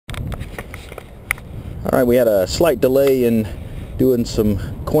Alright, we had a slight delay in doing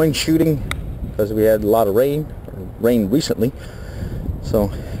some coin shooting because we had a lot of rain recently.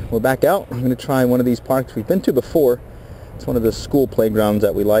 So we're back out. I'm going to try one of these parks we've been to before. It's one of the school playgrounds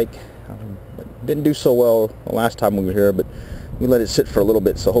that we like. Didn't do so well the last time we were here, but we let it sit for a little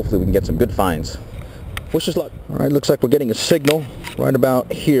bit, so hopefully we can get some good finds. Wish us luck. Alright, looks like we're getting a signal right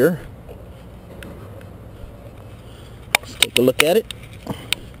about here. Let's take a look at it.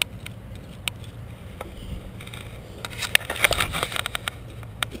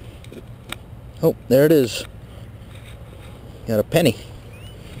 Oh, there it is. Got a penny.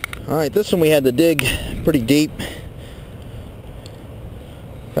 Alright, this one we had to dig pretty deep.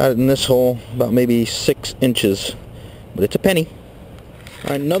 Got it in this hole, about maybe 6 inches. But it's a penny.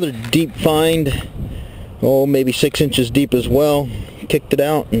 Alright, another deep find. Oh, maybe 6 inches deep as well. Kicked it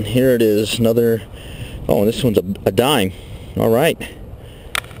out, and here it is. Another... Oh, this one's a dime. Alright.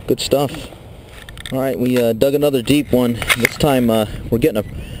 Good stuff. Alright, we dug another deep one. This time we're getting a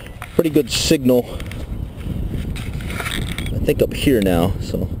pretty good signal, I think, up here now,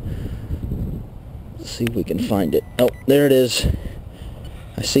 so let's see if we can find it. Oh, there it is.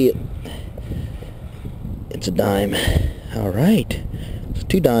 I see it. It's a dime. Alright, it's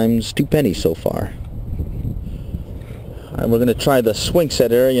 2 dimes, 2 pennies so far. Alright, we're going to try the swing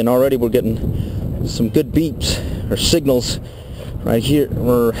set area, and already we're getting some good beeps or signals right here.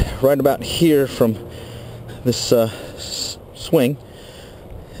 We're right about here from this swing.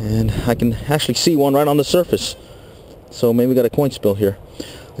 And I can actually see one right on the surface. So maybe we got a coin spill here.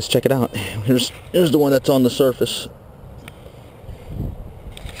 Let's check it out. Here's the one that's on the surface.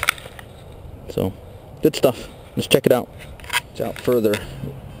 So, good stuff. Let's check it out. It's out further.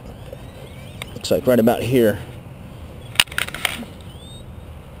 Looks like right about here.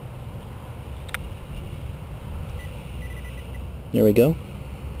 There we go.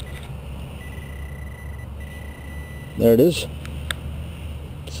 There it is.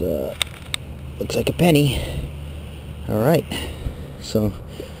 Looks like a penny. Alright, so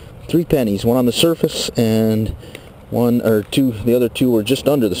 3 pennies, one on the surface and one or two, the other 2 were just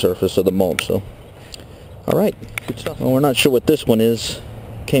under the surface of the mulch. So alright, good stuff. Well, we're not sure what this one is.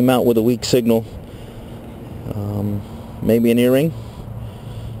 Came out with a weak signal. Maybe an earring.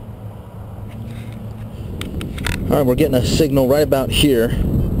 Alright, we're getting a signal right about here,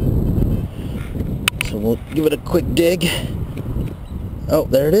 so we'll give it a quick dig. Oh,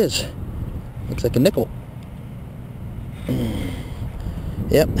 there it is. Looks like a nickel.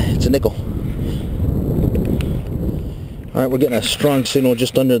 Yep, it's a nickel. Alright, we're getting a strong signal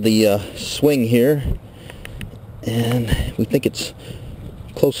just under the swing here. And we think it's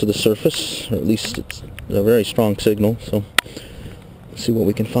close to the surface, or at least it's a very strong signal. So, let's see what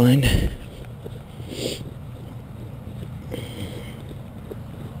we can find.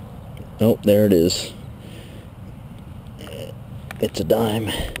 Oh, there it is. It's a dime.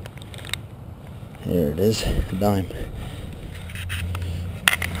 There it is, a dime.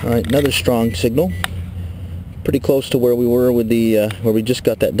 Alright, another strong signal. Pretty close to where we were with the, where we just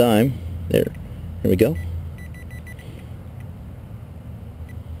got that dime. There we go.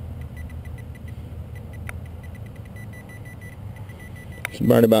 It's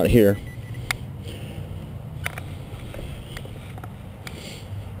right about here.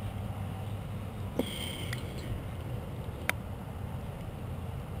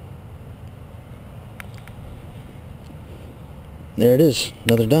 There it is,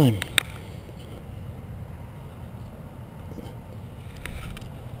 another dime.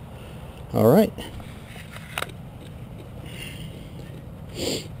 Alright.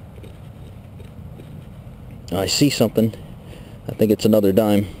 I see something. I think it's another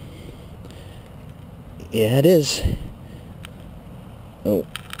dime. Yeah, it is. Oh,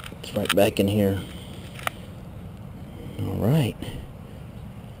 it's right back in here. Alright.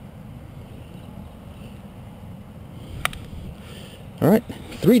 Alright,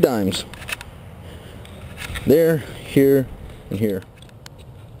 3 dimes. There, here, and here.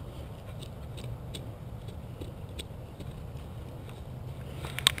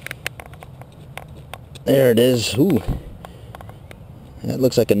 There it is. Ooh. That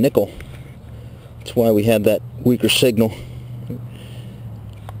looks like a nickel. That's why we had that weaker signal.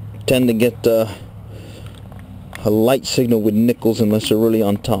 Tend to get a light signal with nickels unless they're really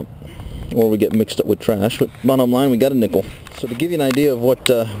on top, or we get mixed up with trash. But bottom line, we got a nickel. So to give you an idea of what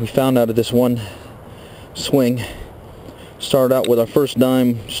we found out of this one swing, started out with our first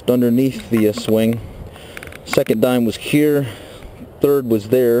dime just underneath the swing. Second dime was here, third was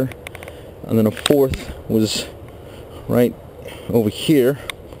there, and then a fourth was right over here.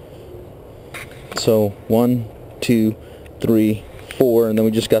 So 1, 2, 3, 4, and then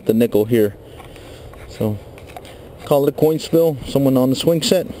we just got the nickel here. So So call it a coin spill. Someone on the swing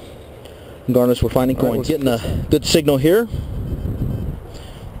set. Regardless, we're finding coins. We're getting a good signal here.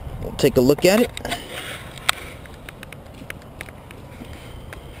 We'll take a look at it.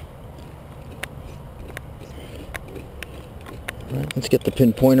 All right, let's get the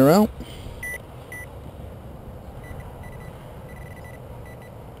pinpointer out.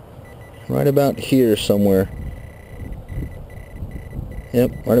 Right about here somewhere.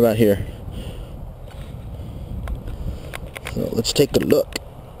 Yep, right about here. So let's take a look.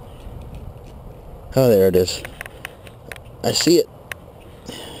 Oh, there it is. I see it.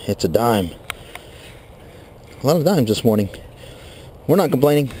 It's a dime. A lot of dimes this morning. We're not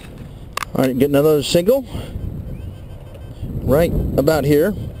complaining. Alright, getting another signal. Right about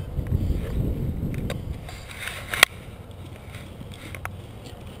here.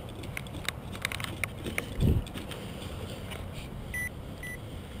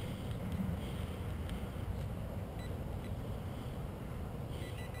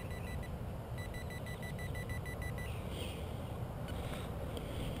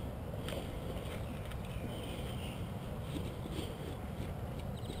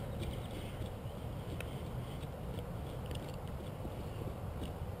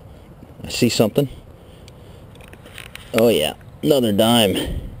 I see something. Oh yeah, another dime.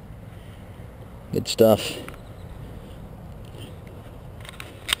 Good stuff.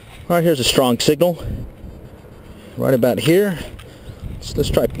 Alright, here's a strong signal. Right about here. Let's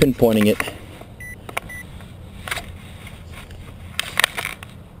try pinpointing it.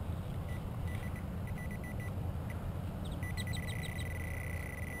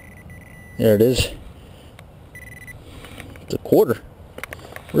 There it is. It's a quarter.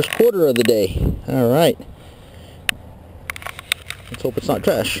 First quarter of the day. Alright. Let's hope it's not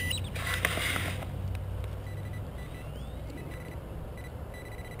trash.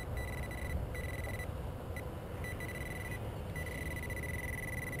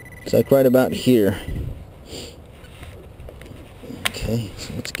 It's like right about here. Okay,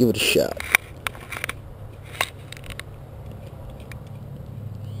 so let's give it a shot.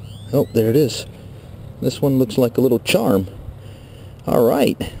 Oh, there it is. This one looks like a little charm.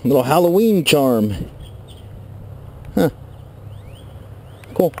 Alright, a little Halloween charm. Huh.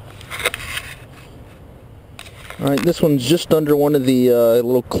 Cool. Alright, this one's just under one of the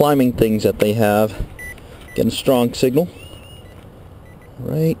little climbing things that they have. Getting a strong signal.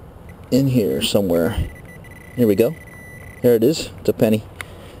 Right in here somewhere. Here we go. There it is. It's a penny.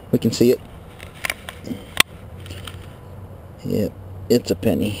 We can see it. Yep, it's a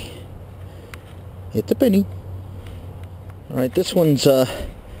penny. It's a penny. Alright, this one's a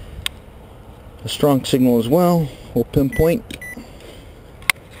strong signal as well. We'll pinpoint.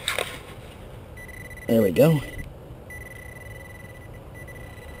 There we go.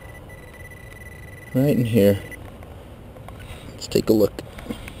 Right in here. Let's take a look.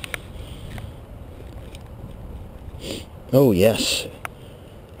 Oh yes.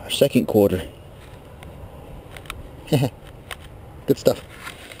 Our second quarter. Good stuff.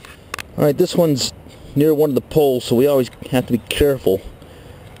 Alright, this one's near one of the poles, so we always have to be careful,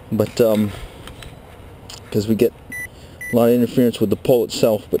 but because we get a lot of interference with the pole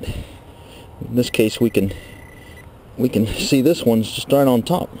itself. But in this case we can see this one's just right on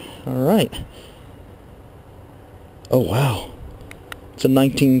top. Alright. Oh wow, it's a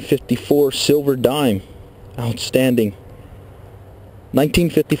 1954 silver dime. Outstanding.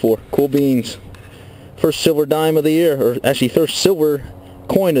 1954. Cool beans. First silver dime of the year, or actually first silver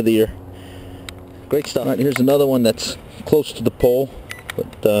coin of the year. Great stuff. Alright, here's another one that's close to the pole,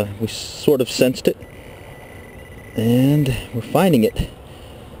 but we sort of sensed it. And we're finding it.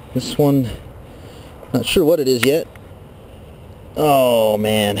 This one, not sure what it is yet. Oh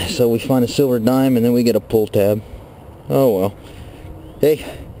man, so we find a silver dime and then we get a pull tab. Oh well. Hey,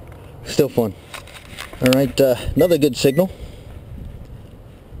 still fun. Alright, another good signal.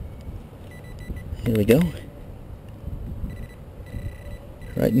 Here we go.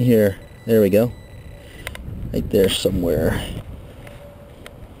 Right in here. There we go. Right there somewhere.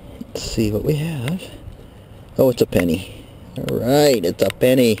 Let's see what we have. Oh, it's a penny. Alright, it's a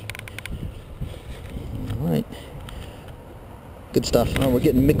penny. Alright. Good stuff. Oh, we're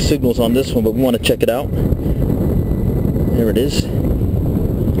getting mixed signals on this one, but we want to check it out. There it is.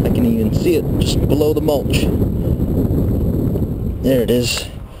 I can even see it just below the mulch. There it is.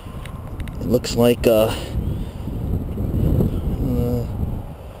 It looks like it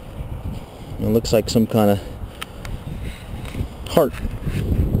looks like some kind of heart.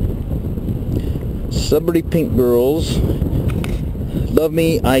 Celebrity Pink Girls, Love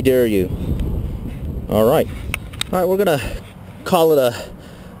Me, I Dare You. Alright. Alright, we're gonna call it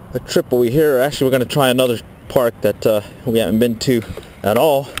a trip over here. Actually, we're going to try another park that we haven't been to at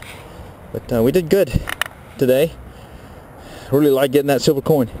all. But we did good today. Really like getting that silver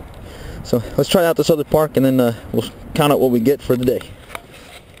coin. So let's try out this other park, and then we'll count out what we get for the day.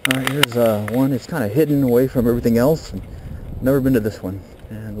 Alright, here's one. It's kind of hidden away from everything else. Never been to this one,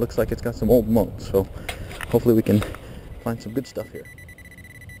 and looks like it's got some old moats, so hopefully we can find some good stuff here.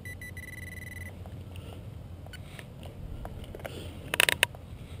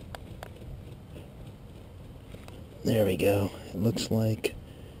 There we go. It looks like,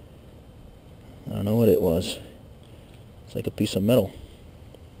 I don't know what it was. It's like a piece of metal.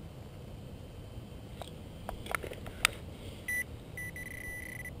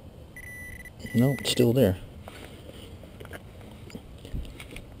 No, it's still there.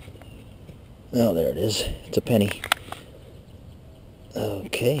 Oh, there it is. It's a penny.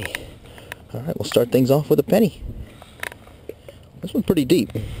 Okay. Alright, we'll start things off with a penny. This one's pretty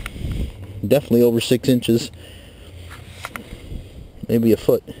deep. Definitely over 6 inches. Maybe a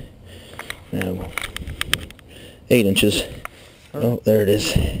foot. Now, 8 inches. Oh, there it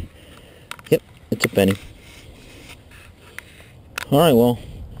is. Yep, it's a penny. Alright, well,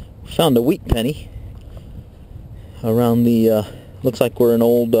 found a wheat penny around the, looks like where an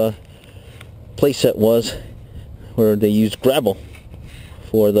old playset was, where they used gravel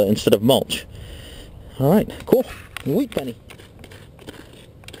for the, instead of mulch. Alright, cool. Wheat penny.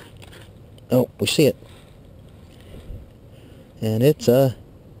 Oh, we see it. And it's a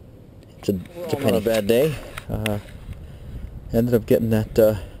penny. Not a bad day. Ended up getting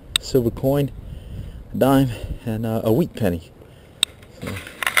that silver coin, a dime, and a wheat penny. So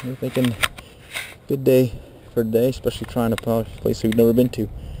we're thinking good day for today, especially trying a place we've never been to.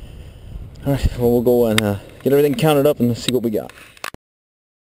 Alright, well, we'll go and get everything counted up and see what we got.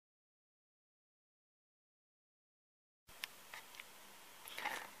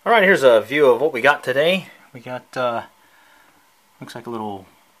 Alright, here's a view of what we got today. We got, looks like a little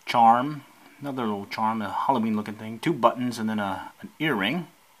charm, another little charm, a Halloween looking thing, 2 buttons, and then an earring.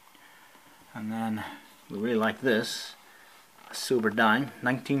 And then we really like this, a silver dime,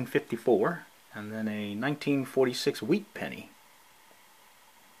 1954, and then a 1946 wheat penny.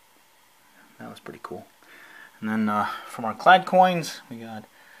 That was pretty cool. And then from our Clad coins, we got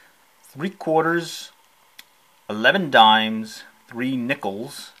 3 quarters, 11 dimes, 3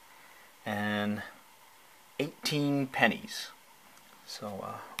 nickels, and 18 pennies.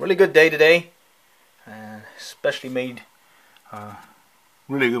 So really good day today, and especially made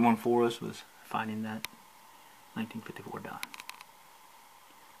really good one for us was finding that 1954 dime.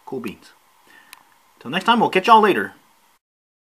 Cool beans. Till next time, we'll catch y'all later.